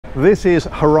This is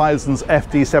Horizon's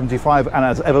FD75, and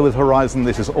as ever with Horizon,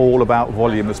 this is all about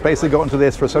volume. The space they got into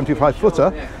this for a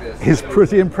 75-footer is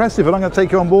pretty impressive, and I'm going to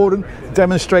take you on board and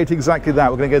demonstrate exactly that.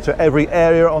 We're going to go to every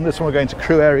area on this one. We're going to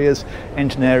crew areas,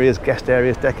 engine areas, guest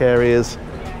areas, deck areas,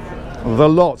 the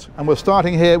lot. And we're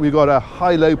starting here. We've got a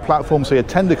high-low platform, so your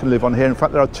tender can live on here. In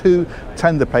fact, there are 2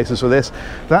 tender places for this.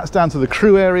 That's down to the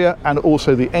crew area and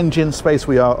also the engine space.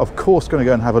 We are, of course, going to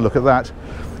go and have a look at that,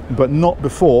 but not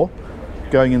before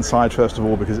going inside first of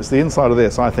all, because it's the inside of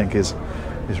this I think is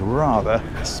rather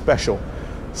special.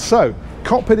 So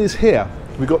cockpit is here.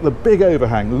 We've got the big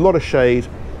overhang, a lot of shade.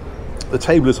 The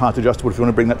table is height adjustable. If you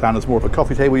want to bring that down as more of a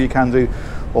coffee table, you can do,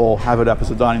 or have it up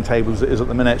as a dining table as it is at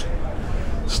the minute.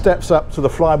 Steps up to the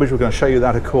flybridge. We're going to show you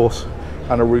that, of course,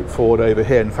 and a route forward over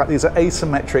here. In fact, these are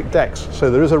asymmetric decks,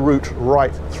 so there is a route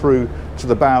right through to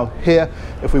the bow here.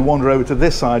 If we wander over to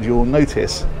this side, you'll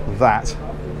notice that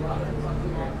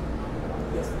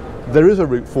there is a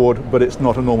route forward, but it's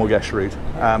not a normal guest route.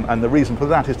 And the reason for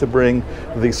that is to bring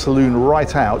the saloon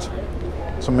right out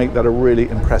to make that a really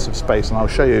impressive space. And I'll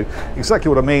show you exactly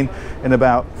what I mean in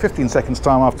about 15 seconds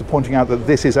time, after pointing out that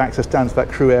this is access down to that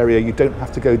crew area. You don't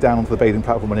have to go down onto the bathing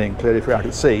platform and in. Clearly, if you're out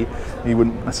at sea, you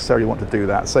wouldn't necessarily want to do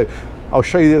that. So I'll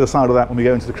show you the other side of that when we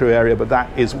go into the crew area, but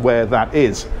that is where that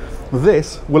is.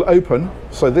 This will open,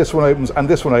 so this one opens and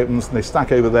this one opens, and they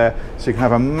stack over there, so you can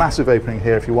have a massive opening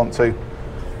here if you want to.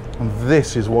 And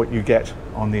this is what you get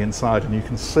on the inside, and you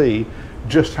can see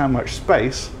just how much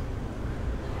space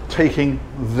taking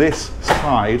this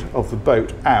side of the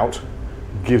boat out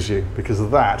gives you, because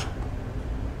that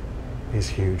is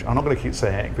huge. I'm not going to keep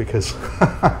saying it because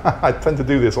I tend to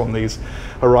do this on these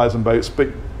Horizon boats, but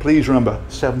please remember,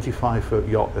 75-foot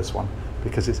yacht, this one,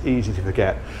 because it's easy to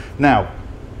forget. Now,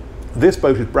 this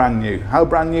boat is brand new. How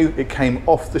brand new? It came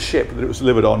off the ship that it was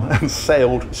delivered on and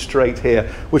sailed straight here,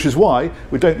 which is why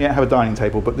we don't yet have a dining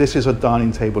table, but this is a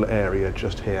dining table area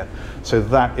just here. So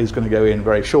that is going to go in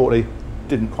very shortly.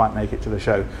 Didn't quite make it to the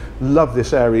show. Love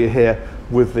this area here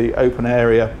with the open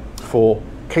area for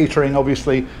catering,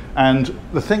 obviously. And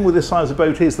the thing with this size of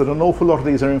boat is that an awful lot of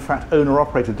these are in fact owner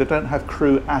operated. They don't have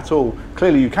crew at all.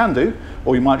 Clearly you can do,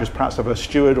 or you might just perhaps have a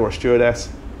steward or a stewardess,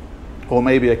 or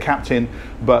maybe a captain,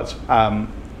 but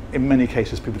in many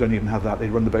cases people don't even have that. They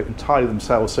run the boat entirely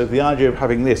themselves. So the idea of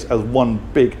having this as one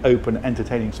big open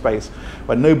entertaining space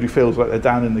where nobody feels like they're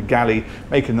down in the galley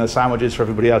making their sandwiches for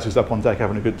everybody else who's up on deck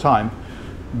having a good time,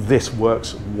 this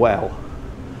works well.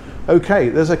 Okay,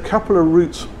 there's a couple of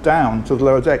routes down to the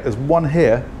lower deck. There's one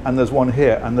here and there's one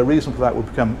here, and the reason for that will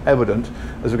become evident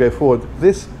as we go forward.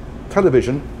 This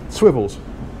television swivels,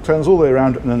 turns all the way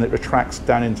around, and then it retracts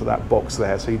down into that box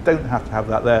there. So you don't have to have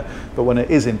that there, but when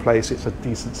it is in place, it's a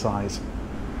decent size.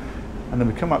 And then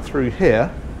we come up through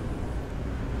here.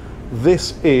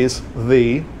 This is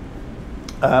the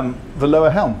lower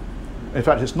helm. In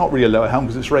fact, it's not really a lower helm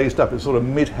because it's raised up. It's sort of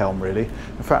mid-helm, really.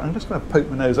 In fact, I'm just going to poke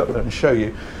my nose up there and show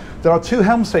you. There are 2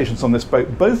 helm stations on this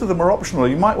boat. Both of them are optional.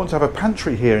 You might want to have a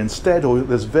pantry here instead, or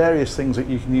there's various things that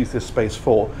you can use this space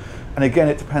for. And again,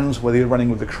 it depends whether you're running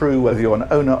with the crew, whether you're an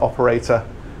owner-operator,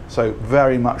 so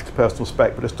very much to personal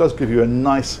spec, but it does give you a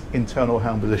nice internal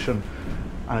helm position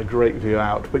and a great view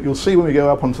out. But you'll see when we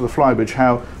go up onto the flybridge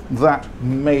how that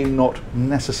may not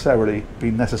necessarily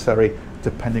be necessary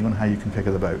depending on how you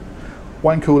configure the boat.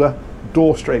 Wine cooler,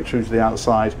 door straight through to the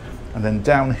outside, and then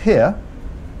down here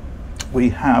we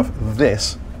have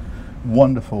this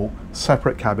wonderful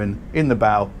separate cabin in the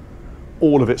bow,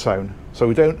 all of its own. So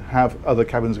we don't have other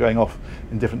cabins going off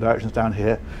in different directions down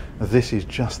here. This is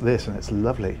just this, and it's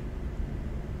lovely.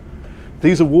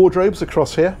 These are wardrobes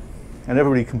across here, and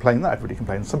everybody complains, not everybody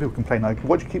complains, some people complain, like,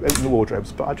 why do you keep opening the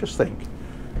wardrobes? But I just think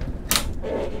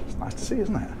it's nice to see,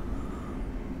 isn't it?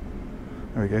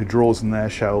 There we go, drawers in there,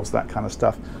 shelves, that kind of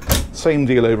stuff. Same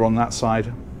deal over on that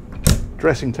side.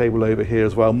 Dressing table over here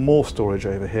as well, more storage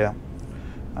over here.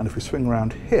 And if we swing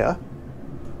around here,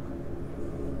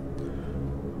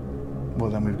 well,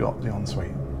 then we've got the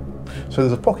ensuite. So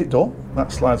there's a pocket door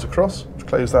that slides across. Let's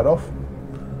close that off.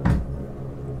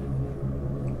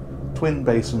 Twin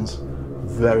basins,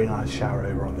 very nice shower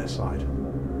over on this side.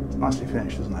 It's nicely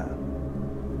finished, isn't it?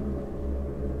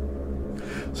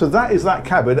 So that is that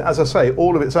cabin, as I say,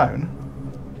 all of its own.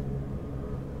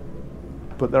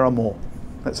 But there are more.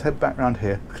 Let's head back around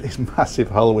here. Look at these massive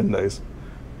hull windows.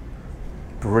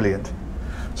 Brilliant.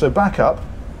 So back up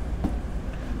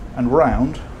and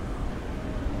round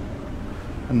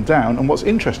and down, and what's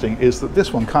interesting is that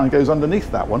this one kind of goes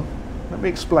underneath that one. Let me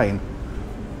explain.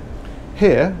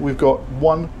 Here we've got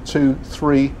 1, 2,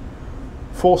 3,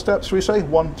 4 steps, shall we say?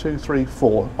 1, 2, 3,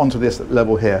 4 onto this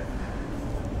level here.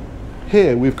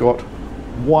 Here we've got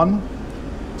 1,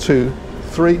 2,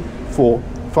 3, 4,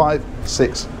 5,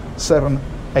 6, 7,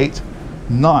 8,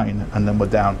 9, and then we're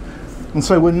down. And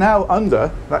so we're now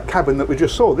under that cabin that we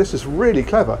just saw. This is really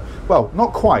clever. Well,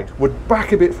 not quite. We're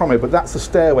back a bit from it, but that's the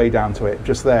stairway down to it,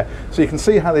 just there. So you can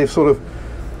see how they've sort of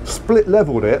split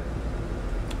leveled it,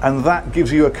 and that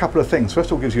gives you a couple of things. First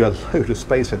of all, it gives you a load of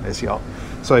space in this yacht.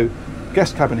 So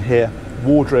guest cabin here,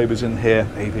 wardrobe is in here,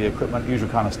 AV equipment, usual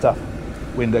kind of stuff.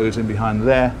 Windows in behind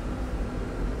there.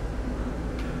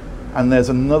 And there's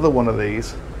another one of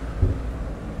these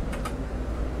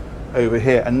over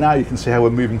here, and now you can see how we're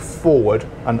moving forward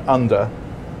and under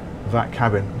that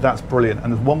cabin. That's brilliant.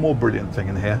 And there's one more brilliant thing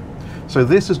in here. So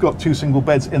this has got 2 single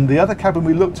beds. In the other cabin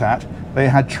we looked at, they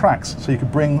had tracks, so you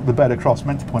could bring the bed across.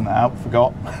 Meant to point that out,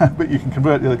 forgot. But you can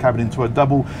convert the other cabin into a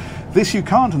double. This you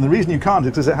can't, and the reason you can't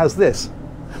is because it has this.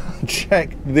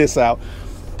 Check this out.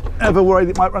 Ever worried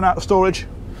it might run out of storage?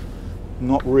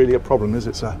 Not really a problem, is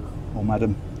it, sir or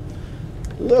madam?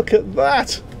 Look at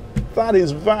that. That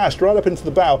is vast, right up into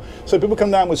the bow. So people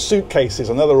come down with suitcases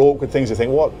and other awkward things. You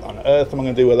think, what on earth am I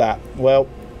going to do with that? Well,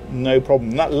 no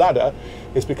problem. That ladder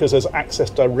is because there's access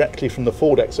directly from the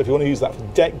foredeck. So if you want to use that for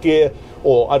deck gear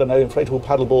or, I don't know, inflatable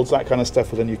paddle boards, that kind of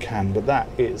stuff, well, then you can. But that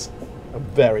is a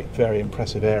very, very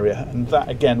impressive area. And that,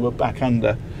 again, we're back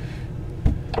under,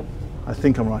 I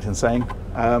think I'm right in saying,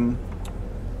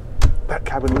 that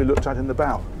cabin we looked at in the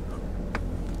bow.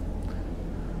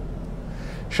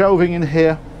 Shelving in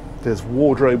here. There's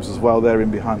wardrobes as well there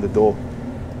in behind the door.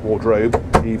 Wardrobe,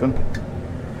 even.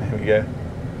 There we go.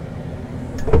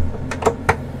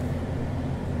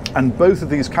 And both of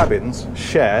these cabins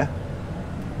share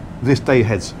this day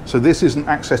heads. So this isn't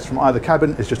accessed from either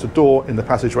cabin, it's just a door in the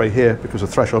passageway here because the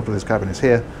threshold for this cabin is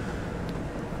here.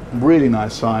 Really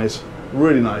nice size,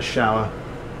 really nice shower.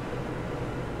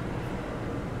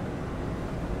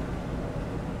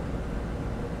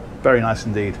 Very nice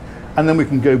indeed. And then we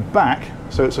can go back,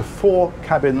 so it's a 4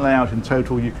 cabin layout in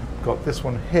total. You've got this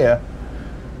one here,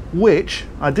 which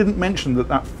I didn't mention that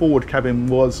that forward cabin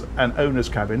was an owner's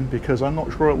cabin because I'm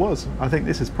not sure it was. I think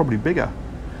this is probably bigger.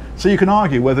 So you can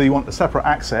argue whether you want a separate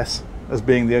access as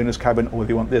being the owner's cabin or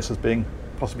whether you want this as being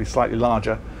possibly slightly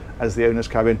larger as the owner's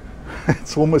cabin.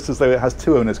 It's almost as though it has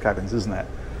 2 owner's cabins, isn't it?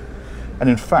 And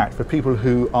in fact, for people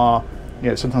who are, you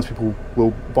know, sometimes people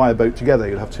will buy a boat together.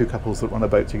 You'll have 2 couples that run a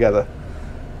boat together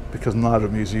because neither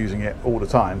of you is using it all the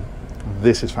time.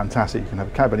 This is fantastic. You can have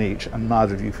a cabin each and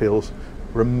neither of you feels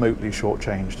remotely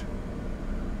shortchanged.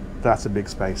 That's a big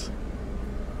space.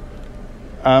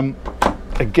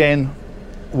 Again,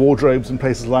 wardrobes in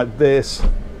places like this,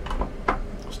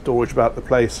 storage about the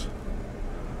place,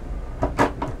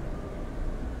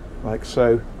 like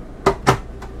so.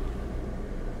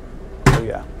 Oh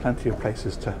yeah, plenty of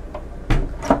places to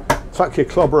tuck your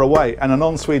clobber away, and an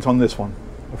ensuite on this one,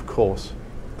 of course.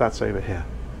 That's over here.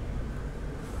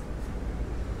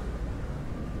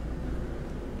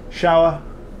 Shower,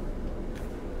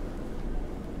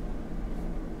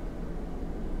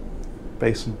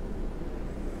 basin,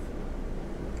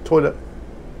 toilet,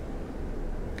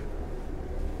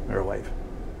 mirror wave.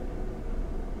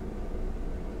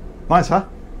 Nice, huh?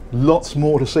 Lots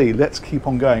more to see. Let's keep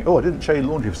on going. Oh, I didn't show you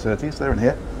laundry facilities. They're in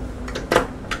here.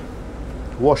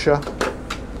 Washer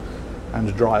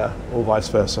and dryer, or vice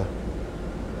versa.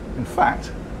 In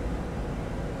fact,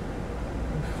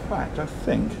 I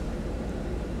think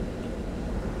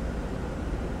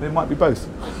they might be both.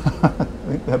 I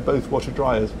think they're both washer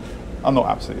dryers. I'm not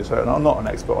absolutely certain. I'm not an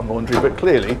expert on laundry, but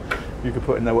clearly you could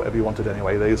put in there whatever you wanted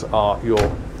anyway. Those are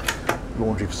your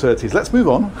laundry facilities. Let's move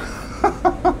on.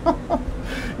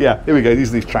 Yeah, here we go.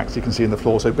 These are these tracks you can see in the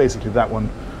floor. So basically that one,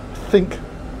 I think,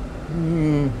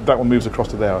 that one moves across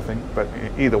to there, I think. But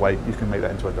either way, you can make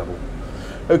that into a double.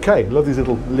 Okay, love these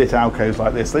little lit alcoves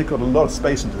like this. They've got a lot of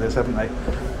space into this, haven't they?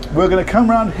 We're going to come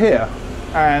around here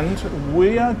and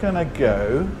we are going to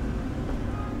go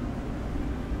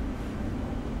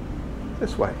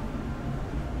this way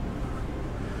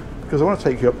because I want to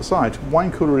take you up the side.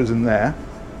 Wine cooler is in there.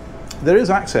 There is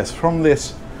access from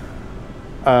this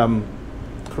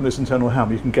internal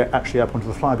helm. You can get actually up onto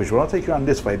the flybridge. Well, I'll take you around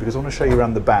this way because I want to show you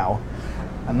around the bow,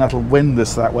 and that'll wind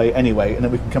us that way anyway, and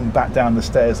then we can come back down the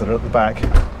stairs that are at the back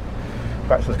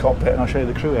to the cockpit, and I'll show you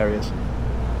the crew areas.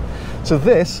 So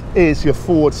this is your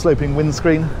forward sloping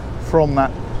windscreen from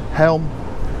that helm,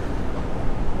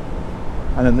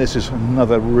 and then this is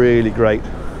another really great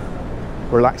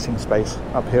relaxing space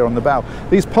up here on the bow.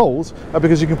 These poles are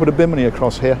because you can put a bimini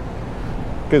across here,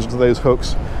 goes to those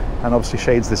hooks, and obviously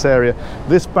shades this area.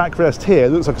 This backrest here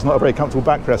looks like it's not a very comfortable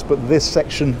backrest, but this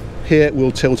section here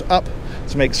will tilt up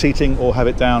to make seating or have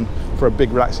it down for a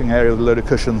big relaxing area with a load of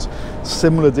cushions.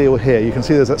 Similar deal here. You can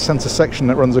see there's that centre section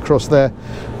that runs across there.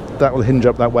 That will hinge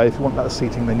up that way. If you want that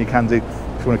seating, then you can do.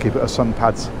 If you want to keep it as sun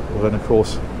pads, well then of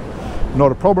course,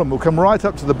 not a problem. We'll come right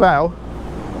up to the bow.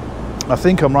 I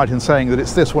think I'm right in saying that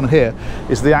it's this one here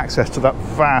is the access to that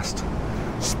vast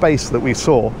space that we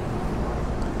saw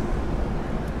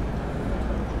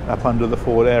up under the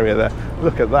forward area there.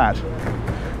 Look at that.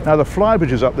 Now the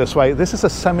flybridge is up this way. This is a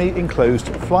semi-enclosed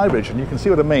flybridge, and you can see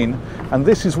what I mean. And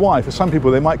this is why, for some people,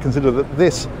 they might consider that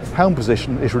this helm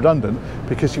position is redundant,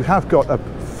 because you have got a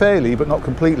fairly, but not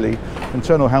completely,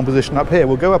 internal helm position up here.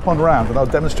 We'll go up on round and I'll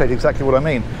demonstrate exactly what I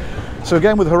mean. So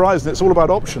again, with Horizon, it's all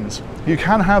about options. You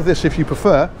can have this, if you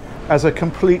prefer, as a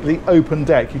completely open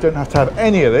deck. You don't have to have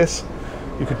any of this.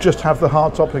 You could just have the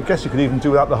hardtop. I guess you could even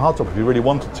do without the hardtop if you really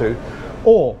wanted to.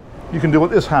 Or you can do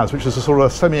what this has, which is a sort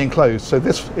of semi-enclosed. So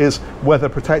this is weather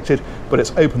protected, but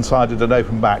it's open-sided and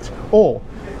open-backed. Or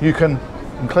you can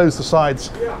enclose the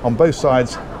sides on both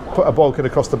sides, put a bulkhead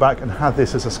across the back and have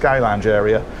this as a sky lounge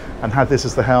area and have this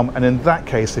as the helm. And in that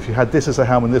case, if you had this as a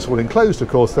helm and this all enclosed, of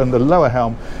course, then the lower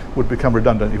helm would become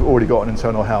redundant. You've already got an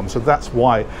internal helm. So that's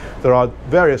why there are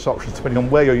various options depending on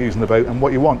where you're using the boat and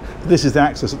what you want. This is the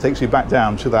access that takes you back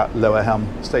down to that lower helm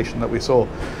station that we saw.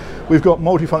 We've got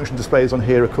multifunction displays on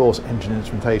here, of course, engine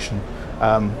instrumentation,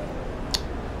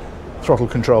 throttle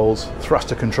controls,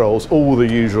 thruster controls, all the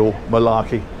usual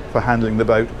malarkey for handling the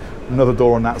boat. Another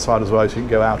door on that side as well, so you can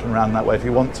go out and around that way if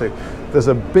you want to. There's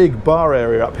a big bar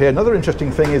area up here. Another interesting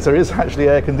thing is there is actually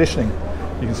air conditioning.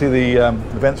 You can see the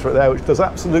vents for it there, which does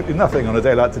absolutely nothing on a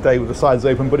day like today with the sides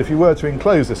open. But if you were to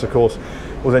enclose this, of course,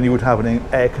 well, then you would have an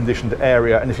air-conditioned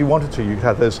area. And if you wanted to, you could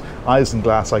have those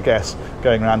isinglass, I guess,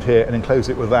 going around here and enclose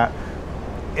it with that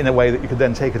in a way that you could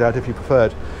then take it out if you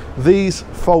preferred. These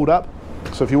fold up,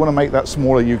 so if you want to make that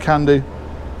smaller, you can do.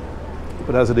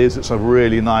 But as it is, it's a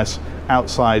really nice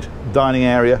outside dining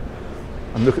area.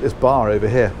 And look at this bar over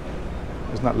here.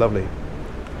 Isn't that lovely?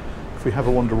 If we have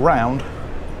a wander round,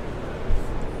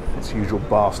 it's usual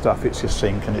bar stuff. It's your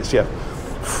sink and it's your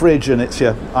fridge and it's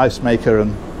your ice maker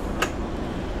and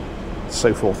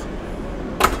so forth.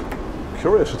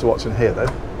 Curious as to what's in here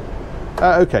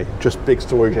though. Okay, just big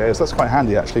storage areas. That's quite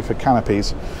handy actually for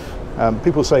canopies.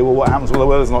 People say, well, what happens when the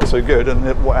weather's not so good?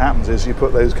 And what happens is you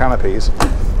put those canopies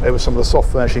over some of the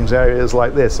soft furnishings areas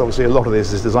like this. Obviously a lot of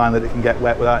this is designed that it can get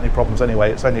wet without any problems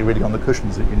anyway. It's only really on the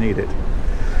cushions that you need it.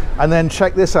 And then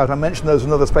check this out. I mentioned there's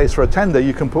another space for a tender.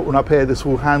 You can put one up here. This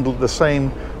will handle the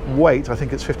same weight. I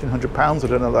think it's 1,500 pounds. I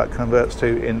don't know what that converts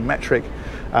to in metric.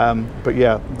 But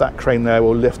yeah, that crane there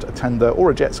will lift a tender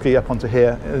or a jet ski up onto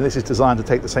here. And this is designed to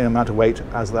take the same amount of weight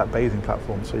as that bathing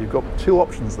platform. So you've got two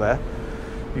options there.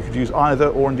 You could use either,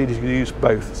 or indeed you could use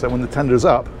both. So when the tender is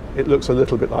up, it looks a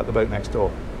little bit like the boat next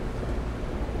door.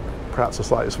 Perhaps a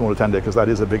slightly smaller tender because that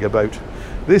is a bigger boat.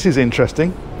 This is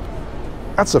interesting.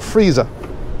 That's a freezer.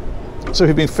 So if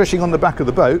you've been fishing on the back of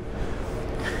the boat,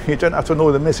 you don't have to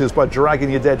annoy the missus by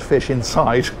dragging your dead fish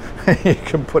inside. You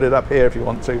can put it up here if you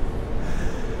want to.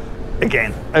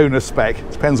 Again, owner spec,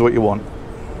 depends on what you want.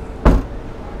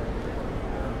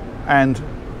 And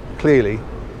clearly,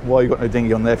 while you've got no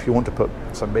dinghy on there, if you want to put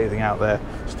sunbathing out there,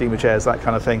 steamer chairs, that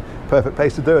kind of thing, perfect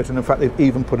place to do it. And in fact, they've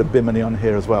even put a bimini on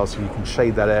here as well, so you can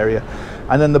shade that area.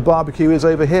 And then the barbecue is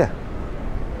over here.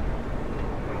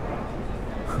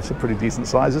 It's a pretty decent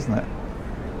size, isn't it?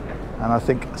 And I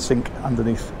think a sink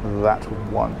underneath that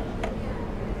one.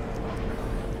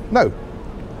 No.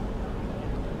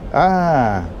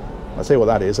 Ah, I'll tell you what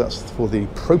that is. That's for the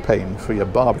propane for your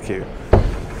barbecue.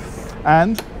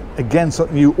 And again,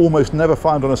 something you almost never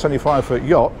find on a 75-foot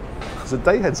yacht is the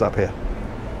day heads up here.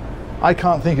 I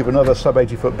can't think of another sub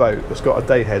 80-foot boat that's got a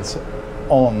day heads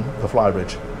on the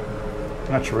flybridge.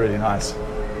 That's really nice.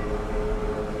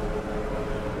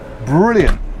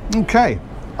 Brilliant. Okay,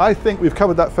 I think we've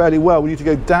covered that fairly well. We need to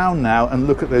go down now and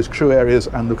look at those crew areas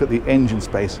and look at the engine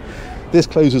space. This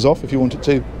closes off if you want it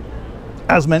to.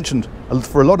 As mentioned,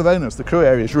 for a lot of owners, the crew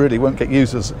areas really won't get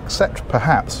used as, except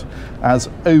perhaps as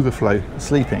overflow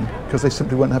sleeping, because they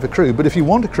simply won't have a crew. But if you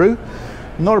want a crew,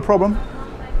 not a problem.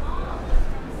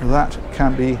 That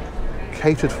can be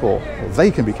catered for, or they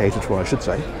can be catered for, I should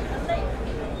say.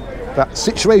 That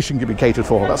situation can be catered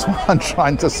for. That's what I'm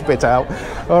trying to spit out.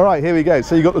 All right, here we go.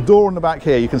 So you've got the door on the back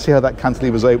here. You can see how that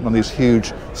cantilever's open on these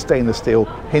huge stainless steel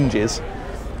hinges.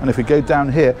 And if we go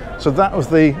down here, so that was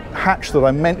the hatch that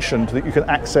I mentioned that you can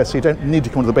access. So you don't need to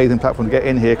come to the bathing platform to get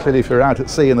in here. Clearly, if you're out at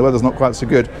sea and the weather's not quite so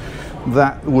good,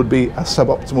 that would be a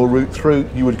suboptimal route through.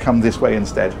 You would come this way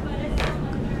instead.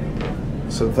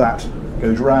 So that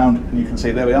goes round, and you can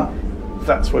see, there we are.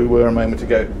 That's where we were a moment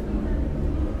ago.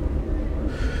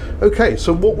 Okay,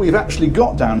 so what we've actually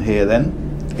got down here then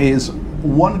is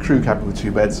one crew cabin with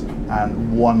 2 beds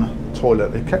and 1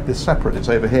 toilet. They've kept this separate, it's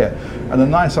over here. And the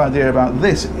nice idea about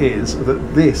this is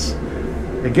that this,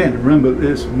 again, remember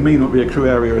this may not be a crew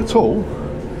area at all,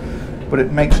 but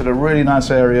it makes it a really nice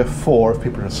area for if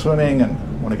people are swimming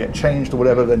and want to get changed or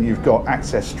whatever, then you've got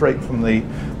access straight from the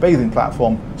bathing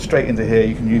platform straight into here.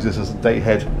 You can use this as a day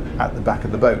head at the back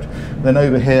of the boat. Then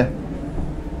over here,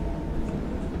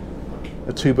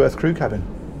 a 2-berth crew cabin,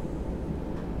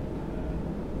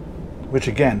 which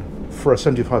again, for a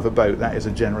 75-foot boat, that is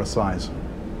a generous size.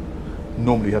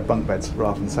 Normally you have bunk beds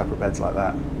rather than separate beds like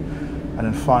that. And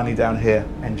then finally down here,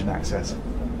 engine access.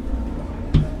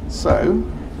 So,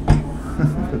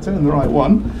 if I turn the right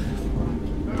one,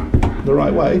 the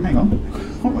right way, hang on,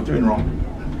 what am I doing wrong?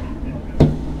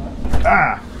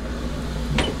 Ah!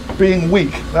 Being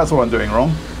weak, that's what I'm doing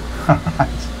wrong.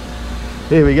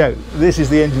 Here we go, this is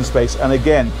the engine space, and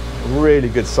again, really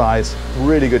good size,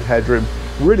 really good headroom,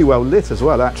 really well lit as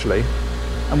well actually.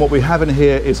 And what we have in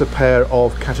here is a pair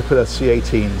of Caterpillar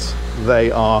C18s.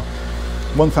 They are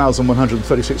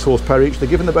 1,136 horsepower each. They're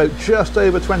giving the boat just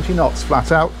over 20 knots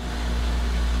flat out.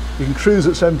 You can cruise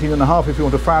at 17.5 if you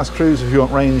want a fast cruise. If you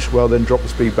want range, well then drop the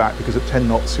speed back, because at 10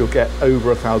 knots you'll get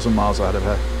over 1,000 miles out of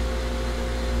her.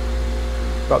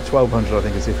 About 1,200 I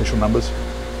think is the official numbers.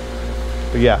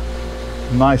 But yeah,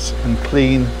 nice and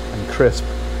clean and crisp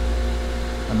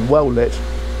and well lit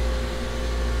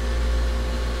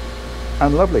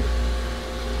and lovely.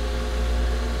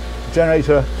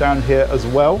 Generator down here as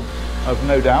well, I've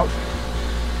no doubt.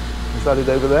 Is that it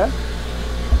over there?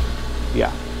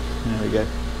 Yeah, there we go.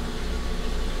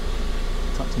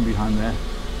 Tucked in behind there.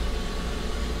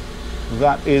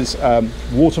 That is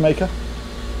water maker.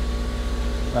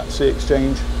 That's the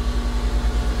exchange.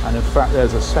 And in fact,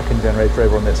 there's a second generator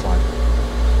over on this side.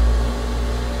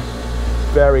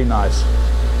 Very nice.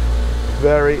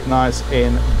 Very nice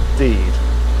indeed.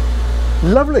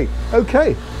 Lovely.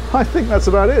 Okay, I think that's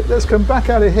about it. Let's come back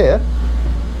out of here.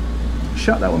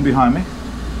 Shut that one behind me.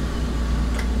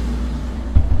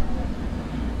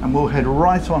 And we'll head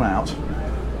right on out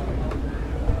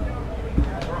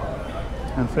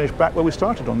and finish back where we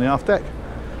started, on the aft deck.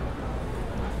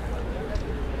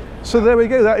 So there we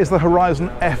go, that is the Horizon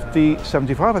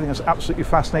FD75. I think that's absolutely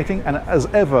fascinating, and as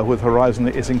ever with Horizon,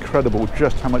 it is incredible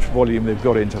just how much volume they've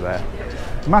got into there.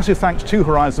 Massive thanks to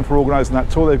Horizon for organising that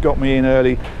tour. They've got me in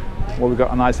early. Well, we've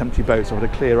got a nice empty boat, so I had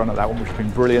a clear run at that one, which has been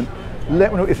brilliant.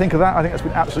 Let me know what you think of that. I think that's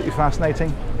been absolutely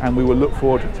fascinating, and we will look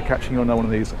forward to catching you on one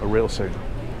of these real soon.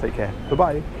 Take care.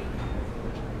 Bye-bye.